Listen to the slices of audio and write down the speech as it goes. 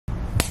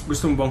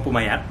Gusto mo bang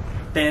pumayat?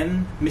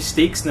 10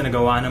 mistakes na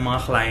nagawa ng mga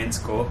clients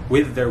ko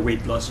with their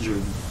weight loss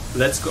journey.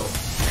 Let's go!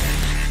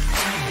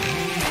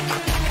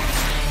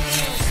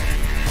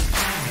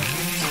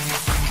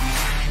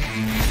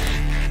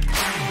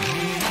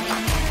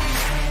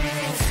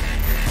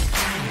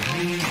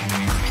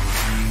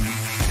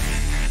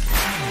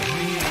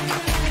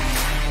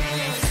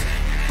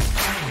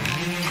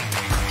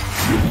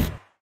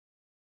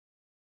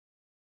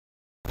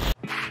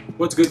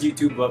 What's good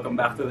YouTube? Welcome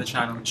back to the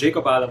channel,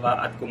 Jacob Alava.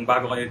 At kung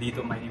bago kayo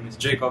dito, my name is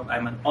Jacob.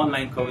 I'm an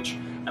online coach.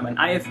 I'm an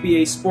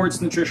IFPA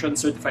Sports Nutrition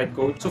Certified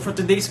Coach. So for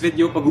today's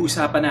video,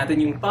 pag-uusapan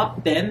natin yung top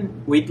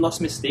 10 weight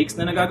loss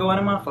mistakes na nagagawa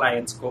ng mga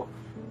clients ko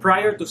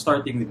prior to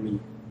starting with me.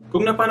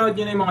 Kung napanood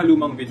nyo na yung mga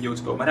lumang videos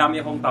ko,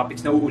 marami akong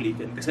topics na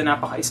uulitin kasi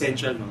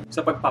napaka-essential nun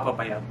sa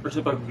pagpapapayat or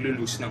sa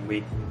pag-lose ng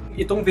weight.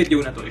 Itong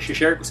video na to,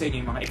 i-share ko sa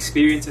inyo yung mga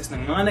experiences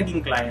ng mga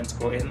naging clients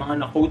ko and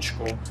mga na-coach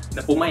ko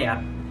na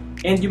pumayat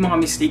and yung mga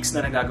mistakes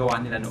na nagagawa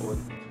nila noon.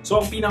 So,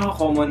 ang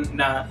pinaka-common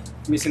na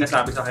may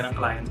sinasabi sa akin ng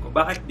client ko,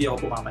 bakit di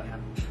ako pumapayat?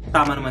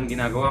 Tama naman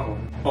ginagawa ko.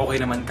 Okay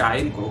naman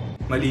kain ko.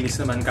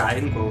 Malinis naman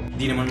kain ko.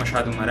 Di naman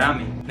masyadong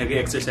marami.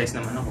 Nag-exercise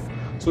naman ako.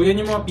 So,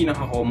 yan yung mga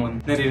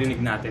pinaka-common na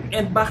narinig natin.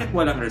 And bakit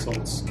walang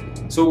results?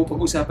 So,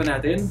 pag-usapan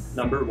natin,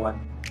 number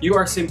 1. You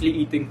are simply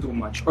eating too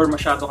much or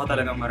masyado ka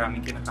talagang maraming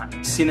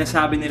kinakain.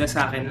 Sinasabi nila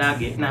sa akin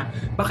lagi na,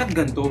 bakit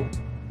ganito?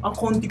 Ang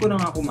konti ko na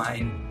nga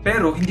kumain.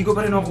 Pero hindi ko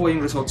pa rin nakukuha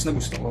yung results na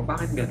gusto ko.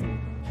 Bakit ganun?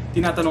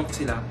 Tinatanong ko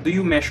sila, do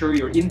you measure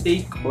your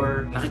intake?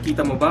 Or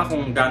nakikita mo ba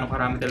kung gaano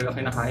karami talaga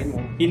kinakain mo?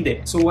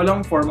 Hindi. So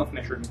walang form of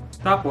measurement.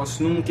 Tapos,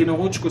 nung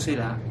kino-coach ko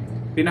sila,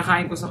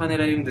 pinakain ko sa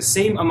kanila yung the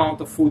same amount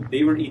of food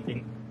they were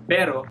eating,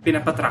 pero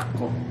pinapatrack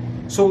ko.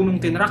 So,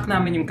 nung tinrack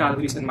namin yung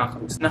calories and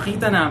macros,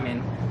 nakita namin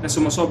na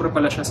sumasobra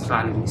pala siya sa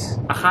calories.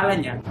 Akala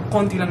niya,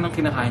 konti lang ng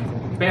kinakain ko.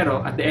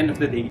 Pero, at the end of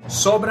the day,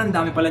 sobrang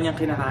dami pala niyang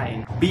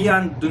kinakain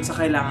beyond dun sa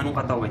kailangan ng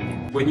katawan niya.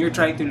 When you're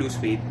trying to lose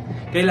weight,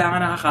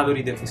 kailangan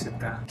naka-calorie deficit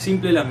ka.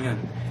 Simple lang yun.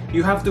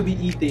 You have to be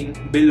eating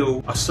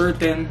below a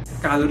certain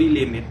calorie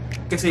limit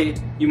kasi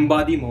yung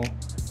body mo,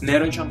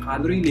 meron siyang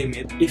calorie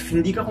limit. If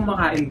hindi ka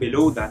kumakain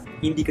below that,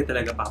 hindi ka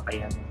talaga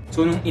papayat.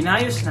 So, nung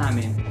inayos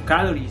namin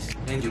calories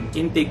and yung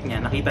intake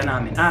niya, nakita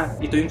namin,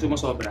 ito yung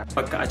sumasobra.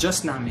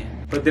 Pagka-adjust namin,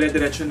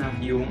 pag-dire-diretso na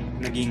yung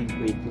naging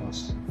weight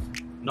loss.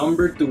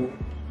 Number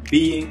 2,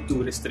 being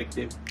too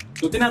restrictive.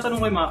 So, tinatanong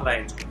ko yung mga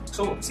clients ko.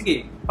 So,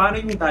 sige, paano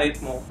yung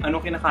diet mo?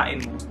 Anong kinakain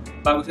mo?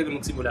 Bago sila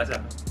magsimula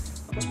sa akin.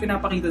 Tapos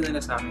pinapakita nila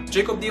sa akin,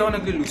 Jacob, di ako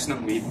nag-lose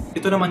ng weight.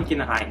 Ito naman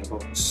kinakain ko.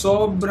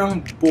 Sobrang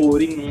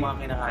boring ng mga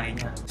kinakain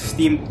niya.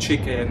 Steamed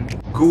chicken,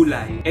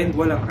 gulay, and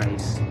walang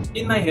rice.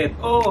 In my head,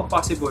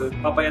 possible,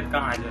 papayat ka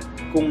nga dyan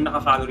kung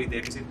naka-calorie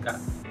deficit ka.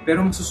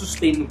 Pero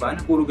masusustain mo ba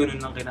na puro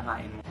ganun lang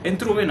kinakain mo? And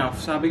true enough,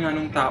 sabi nga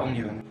nung taong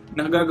yun,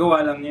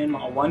 nagagawa lang niya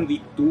mga 1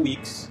 week, 2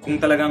 weeks. Kung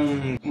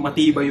talagang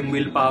matibay yung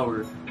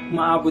willpower,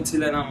 umaabot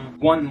sila ng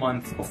 1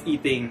 month of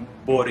eating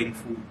boring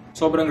food.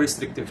 Sobrang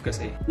restrictive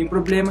kasi. Yung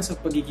problema sa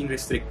pagiging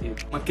restrictive,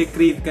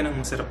 magke-crave ka ng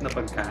masarap na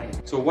pagkain.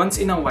 So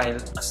once in a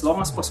while, as long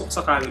as pasok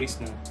sa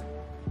calories mo,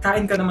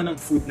 kain ka naman ng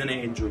food na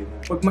na-enjoy mo.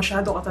 Pag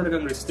masyado ka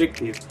talagang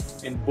restrictive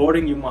and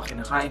boring yung mga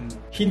kinakain mo,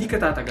 hindi ka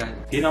tatagal.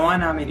 Ginawa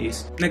namin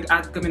is,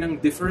 nag-add kami ng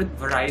different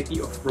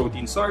variety of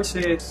protein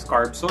sources,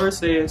 carb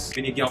sources.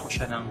 Binigyan ko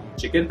siya ng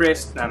chicken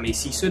breast na may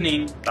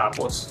seasoning,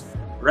 tapos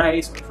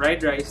rice or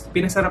fried rice.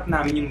 Pinasarap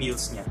namin yung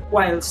meals niya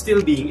while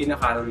still being in a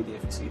calorie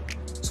deficit.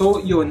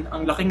 So yun,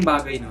 ang laking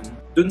bagay nun,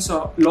 dun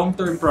sa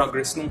long-term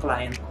progress ng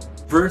client ko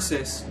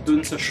versus dun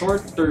sa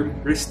short-term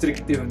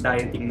restrictive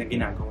dieting na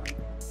ginagawa.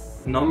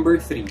 Number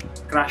 3,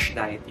 crash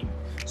dieting.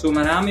 So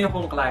marami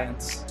akong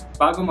clients,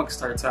 bago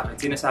mag-start sa akin,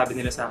 sinasabi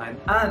nila sa akin,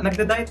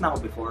 nagda-diet na ako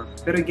before,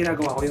 pero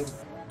ginagawa ko yung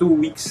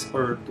 2 weeks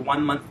or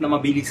 1 month na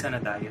mabilisan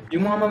na diet.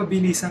 Yung mga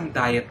mabilisang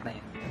diet na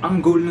yan, ang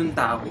goal ng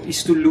tao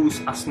is to lose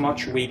as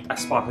much weight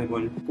as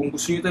possible. Kung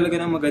gusto nyo talaga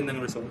ng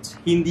magandang results,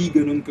 hindi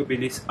ganun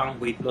kabilis ang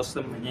weight loss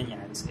na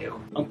mangyayari sa'yo.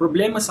 Ang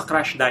problema sa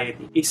crash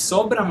dieting is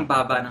sobrang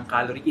baba ng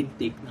calorie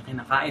intake na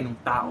kinakain ng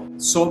tao.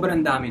 Sobrang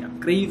dami ng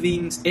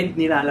cravings and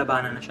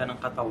nilalabanan na siya ng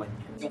katawan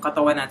niya. Yung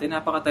katawan natin,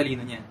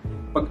 napakatalino niya.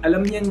 Pag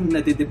alam niyang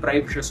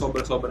nade-deprive siya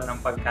sobra-sobra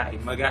ng pagkain,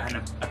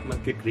 maghahanap at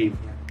magke-crave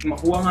niya.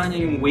 Makuha nga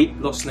niya yung weight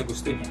loss na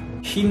gusto niya.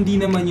 Hindi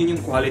naman yun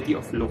yung quality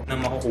of look na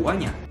makukuha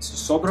niya. So,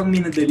 sobrang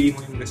minadali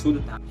mo yung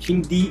resulta.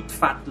 Hindi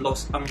fat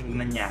loss ang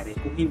nangyari,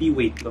 kung hindi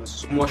weight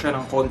loss. Kumuha siya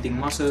ng konting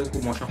muscle,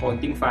 kumuha siya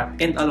konting fat,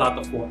 and a lot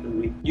of water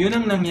weight. Yun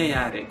ang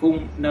nangyayari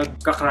kung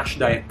nagka-crash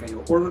diet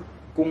kayo or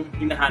kung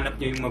hinahanap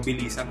niyo yung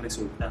mabilisang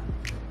resulta.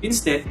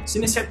 Instead,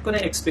 sineset ko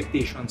na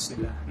expectations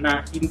nila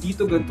na hindi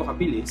to ganito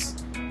kabilis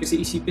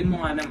kasi isipin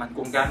mo nga naman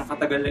kung gaano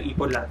katagal na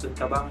ipon lahat ng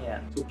tabang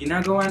yan. So,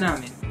 ginagawa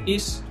namin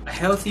is a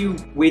healthy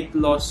weight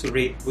loss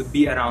rate would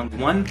be around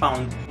 1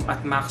 pound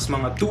at max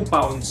mga 2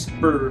 pounds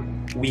per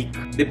week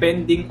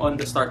depending on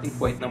the starting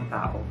point ng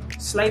tao.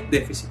 Slight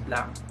deficit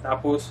lang.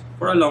 Tapos,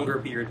 for a longer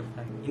period of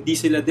time. Hindi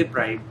sila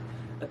deprived.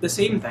 At the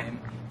same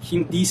time,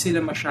 hindi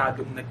sila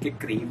masyadong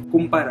nagke-crave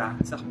kumpara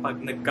sa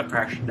kapag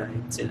nagka-crash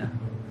diet sila.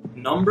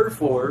 Number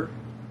 4,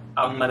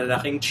 ang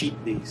malalaking cheat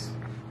days.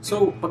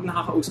 So, pag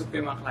nakakausap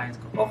ko yung mga clients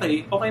ko,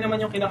 okay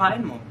naman yung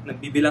kinakain mo.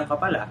 Nagbibilang ka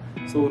pala,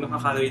 so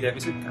nakaka-calorie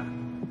deficit ka.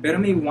 Pero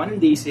may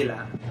one day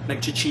sila,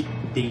 nag-cheat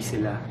day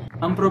sila.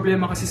 Ang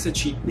problema kasi sa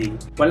cheat day,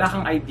 wala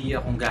kang idea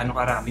kung gaano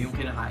karami yung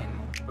kinakain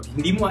mo. Pag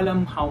hindi mo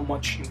alam how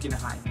much yung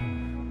kinakain mo,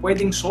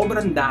 pwedeng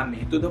sobrang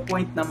dami to the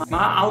point na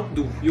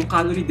ma-outdo yung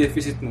calorie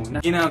deficit mo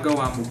na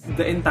ginagawa mo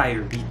the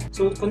entire week.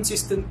 So,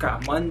 consistent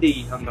ka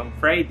Monday hanggang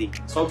Friday.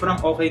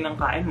 Sobrang okay ng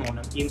kain mo,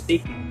 ng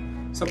intake mo.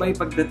 Sabay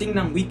pagdating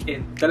ng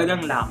weekend,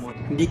 talagang lamot.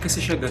 Hindi kasi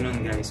siya ganun,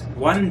 guys.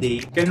 One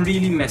day can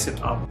really mess it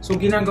up. So,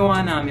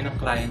 ginagawa namin ng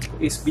clients ko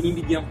is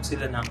binibigyan ko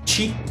sila ng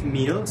cheat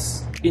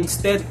meals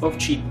instead of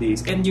cheat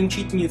days. And yung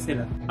cheat meals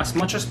nila, as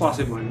much as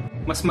possible,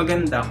 mas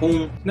maganda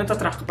kung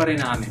natatrack pa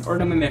rin namin or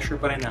na-measure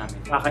pa rin namin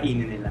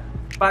kakainin nila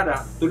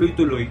para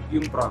tuloy-tuloy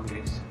yung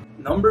progress.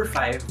 Number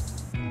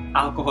 5,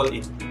 alcohol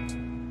intake.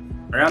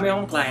 Marami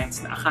akong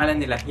clients na akala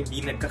nila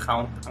hindi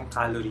nagka-count ang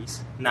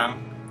calories ng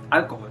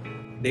alcohol.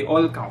 They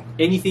all count.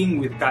 Anything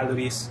with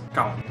calories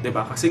count.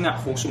 Diba? Kasi nga,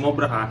 kung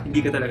sumobra ka,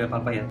 hindi ka talaga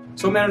papayat.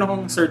 So, meron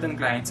akong certain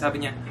client,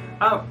 sabi niya,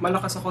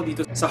 malakas ako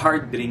dito sa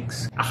hard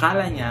drinks.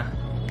 Akala niya,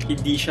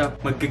 hindi siya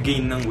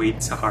mag-gain ng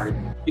weight sa hard.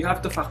 You have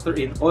to factor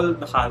in all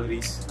the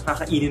calories na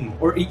kakainin mo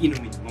or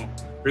iinumin mo.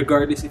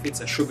 Regardless if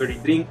it's a sugary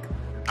drink,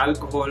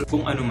 alcohol,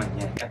 kung ano man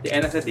yan. At the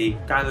end of the day,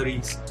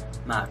 calories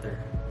matter.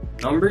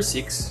 Number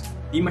 6,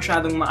 di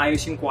masyadong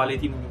maayos yung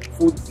quality ng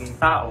food ng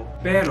tao,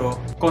 pero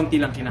konti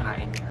lang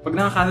kinakain niya. Pag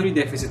naka-calorie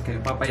deficit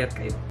kayo, papayat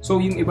kayo. So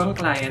yung ibang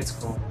clients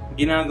ko,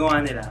 ginagawa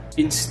nila,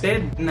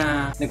 instead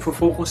na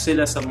nagfo-focus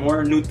sila sa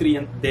more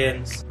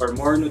nutrient-dense or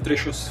more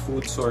nutritious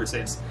food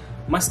sources,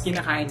 mas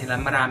kinakain nila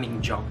maraming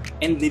junk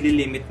and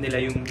nililimit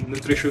nila yung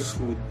nutritious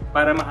food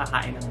para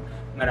makakain ng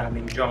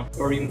maraming junk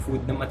or yung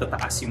food na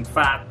matataas yung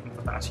fat,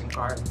 matataas yung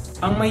carb.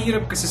 Ang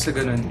mahirap kasi sa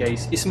ganun,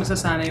 guys, is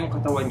masasana yung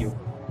katawan nyo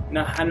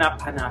na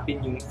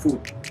hanapin yung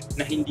food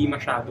na hindi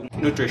masyadong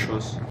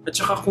nutritious at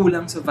saka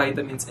kulang sa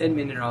vitamins and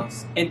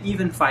minerals and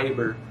even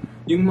fiber,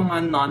 yung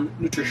mga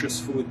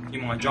non-nutritious food,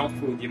 yung mga junk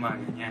food, yung mga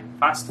ganyan,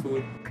 fast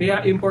food.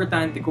 Kaya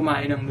importante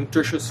kumain ng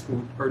nutritious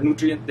food or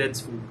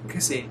nutrient-dense food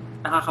kasi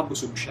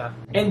nakakabusog siya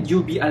and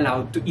you'll be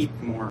allowed to eat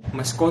more.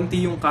 Mas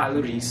konti yung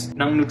calories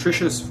ng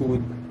nutritious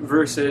food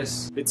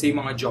versus, let's say,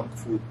 mga junk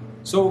food.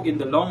 So, in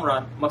the long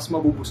run, mas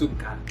mabubusog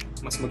ka,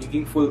 mas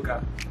magiging full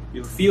ka,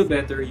 you'll feel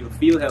better, you'll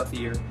feel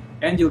healthier,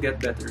 and you'll get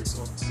better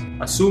results,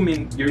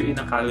 assuming you're in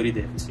a calorie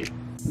deficit.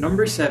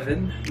 Number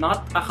 7,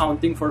 not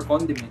accounting for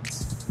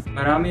condiments.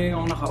 Marami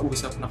yung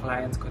nakausap na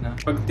clients ko na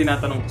pag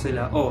tinatanong ko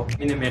sila,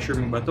 mini-measure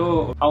mo ba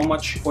to? How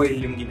much oil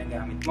yung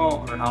ginagamit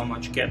mo? Or how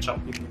much ketchup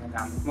yung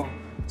ginagamit mo?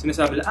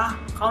 Sinasabi nila,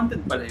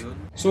 counted pala yun.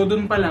 So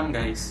dun pa lang,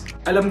 guys,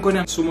 alam ko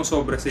na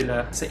sumusobra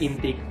sila sa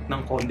intake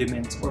ng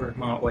condiments or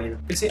mga oil.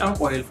 Kasi ang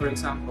oil, for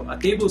example, a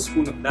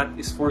tablespoon of that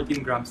is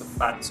 14 grams of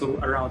fat. So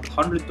around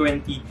 120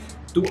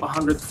 to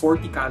 140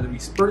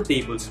 calories per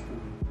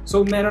tablespoon.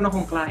 So meron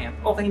akong client,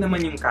 okay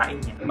naman yung kain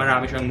niya.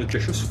 Marami siyang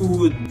nutritious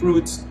food,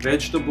 fruits,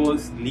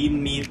 vegetables, lean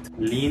meat,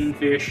 lean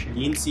fish,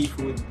 lean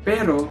seafood.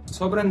 Pero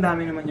sobrang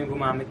dami naman yung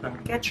gumamit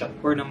ng ketchup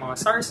or ng mga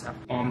sarsa,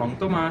 mga Mang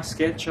Tomas,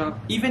 ketchup,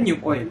 even yung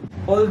oil.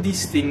 All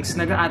these things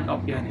nag-a-add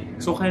up yan eh.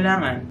 So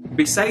kailangan,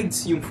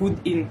 besides yung food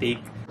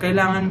intake,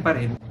 kailangan pa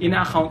rin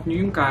ina-account nyo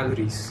yung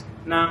calories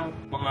ng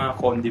mga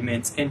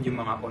condiments and yung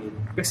mga oil.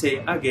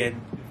 Kasi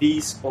again,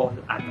 these all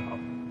add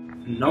up.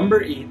 Number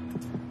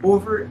 8,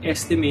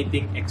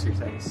 overestimating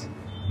exercise.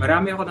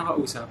 Marami ako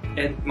nakausap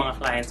and mga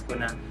clients ko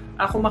na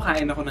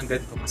kumakain ako ng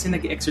ganito kasi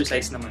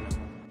nag-exercise naman ako.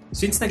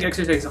 Since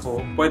nag-exercise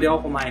ako, pwede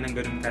ako kumain ng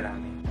ganun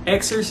karami.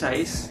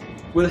 Exercise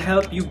will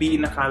help you be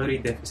in a calorie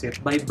deficit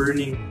by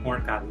burning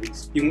more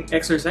calories. Yung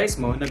exercise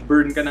mo,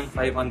 nag-burn ka ng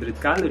 500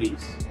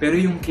 calories, pero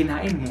yung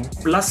kinain mo,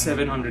 plus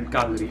 700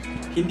 calories.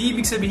 Hindi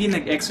ibig sabihin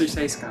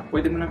nag-exercise ka,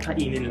 pwede mo nang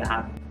kainin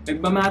lahat.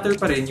 Nagmamatter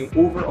pa rin yung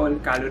overall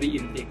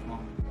calorie intake mo.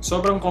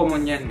 Sobrang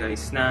common yan,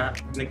 guys, na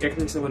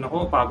nag-exercise naman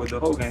ako, pagod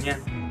ako, ganyan.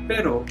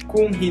 Pero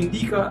kung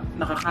hindi ka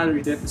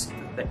naka-calorie deficit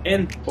at the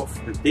end of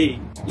the day,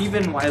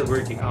 even while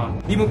working out,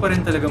 di mo pa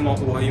rin talaga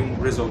makukuha yung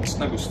results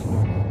na gusto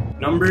mo.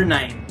 Number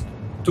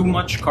 9, too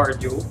much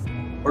cardio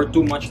or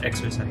too much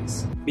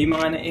exercise. May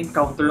mga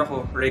na-encounter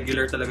ako,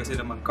 regular talaga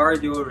sila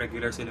mag-cardio,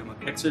 regular sila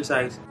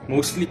mag-exercise,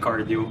 mostly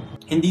cardio.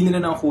 Hindi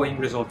nila nakukuha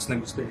yung results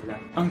na gusto nila.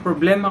 Ang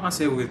problema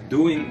kasi with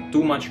doing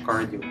too much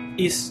cardio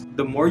is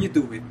the more you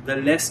do it, the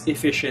less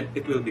efficient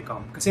it will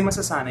become. Kasi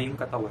masasana yung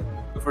katawan.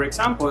 So for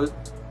example,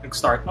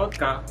 nag-start out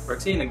ka, or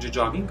say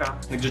nagjo-jogging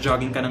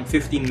ka ng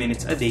 15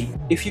 minutes a day.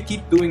 If you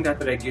keep doing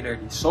that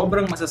regularly,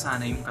 sobrang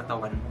masasana yung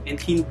katawan mo and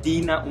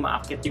hindi na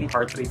umaakit yung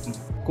heart rate mo.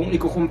 Kung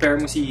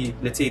i-compare mo si,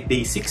 let's say,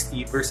 day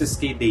 60 versus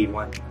kay day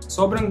 1,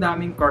 sobrang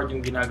daming cardio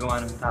yung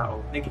ginagawa ng tao,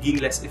 nagiging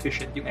less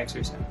efficient yung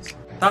exercise.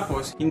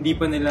 Tapos, hindi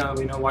pa nila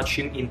watch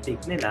yung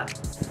intake nila,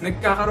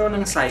 nagkakaroon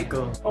ng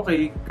cycle.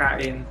 Okay,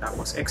 kain,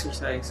 tapos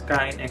exercise,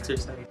 kain,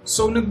 exercise.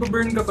 So,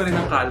 nagbaburn ka pa rin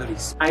ng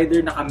calories.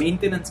 Either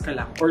naka-maintenance ka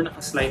lang or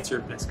naka-slight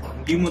surplus ka.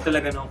 Hindi mo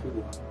talaga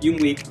nakukuha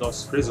yung weight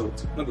loss result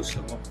na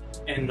gusto mo.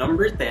 And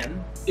number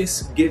 10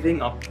 is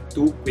giving up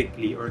too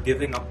quickly or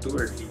giving up too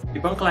early.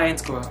 Ibang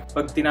clients ko,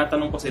 pag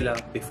tinatanong ko sila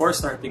before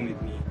starting with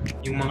me,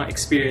 yung mga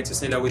experiences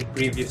nila with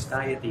previous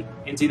dieting,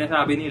 and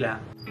sinasabi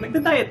nila,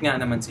 nagda-diet nga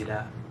naman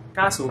sila.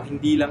 Kaso,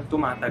 hindi lang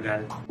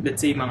tumatagal. Let's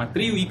say, mga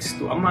 3 weeks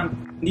to a month,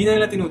 hindi na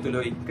nila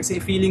tinutuloy.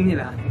 Kasi feeling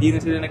nila, hindi na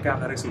sila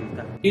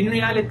nagkakaresulta. In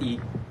reality,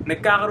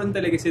 nagkakaroon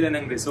talaga sila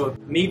ng result.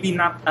 Maybe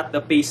not at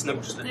the pace na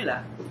gusto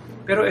nila,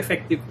 pero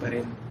effective pa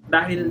rin.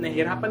 Dahil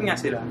nahirapan nga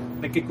sila,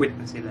 nagkikwit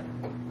na sila.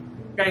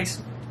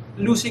 Guys,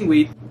 losing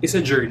weight is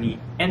a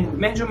journey. And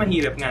medyo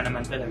mahirap nga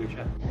naman talaga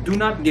siya. Do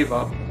not give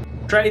up.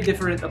 Try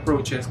different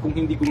approaches kung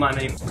hindi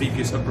gumana yung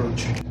previous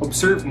approach.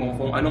 Observe mo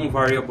kung anong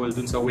variable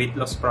dun sa weight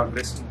loss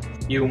progress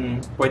yung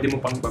pwede mo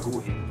pang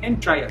baguhin.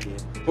 And try again.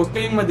 Huwag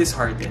kayong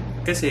ma-dishearten.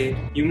 Kasi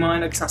yung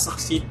mga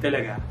nagsasucceed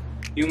talaga,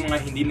 yung mga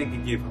hindi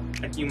nag-give up,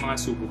 at yung mga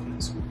subok na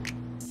subok.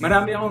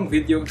 Marami akong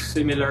videos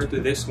similar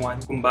to this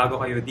one. Kung bago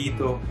kayo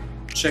dito,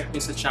 check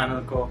nyo sa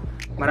channel ko.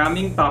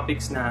 Maraming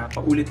topics na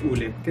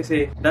paulit-ulit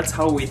kasi that's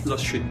how weight loss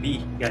should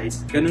be,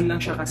 guys. Ganun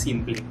lang siya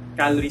kasimple.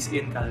 Calories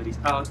in, calories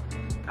out,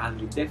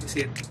 calorie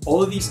deficit.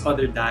 All these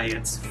other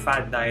diets,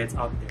 fad diets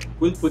out there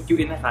will put you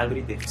in a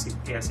calorie deficit.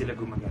 Kaya sila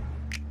gumagana.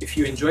 If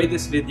you enjoyed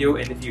this video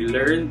and if you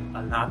learned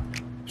a lot,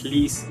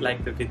 please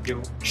like the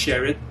video,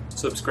 share it,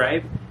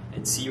 subscribe,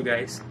 and see you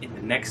guys in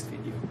the next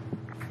video.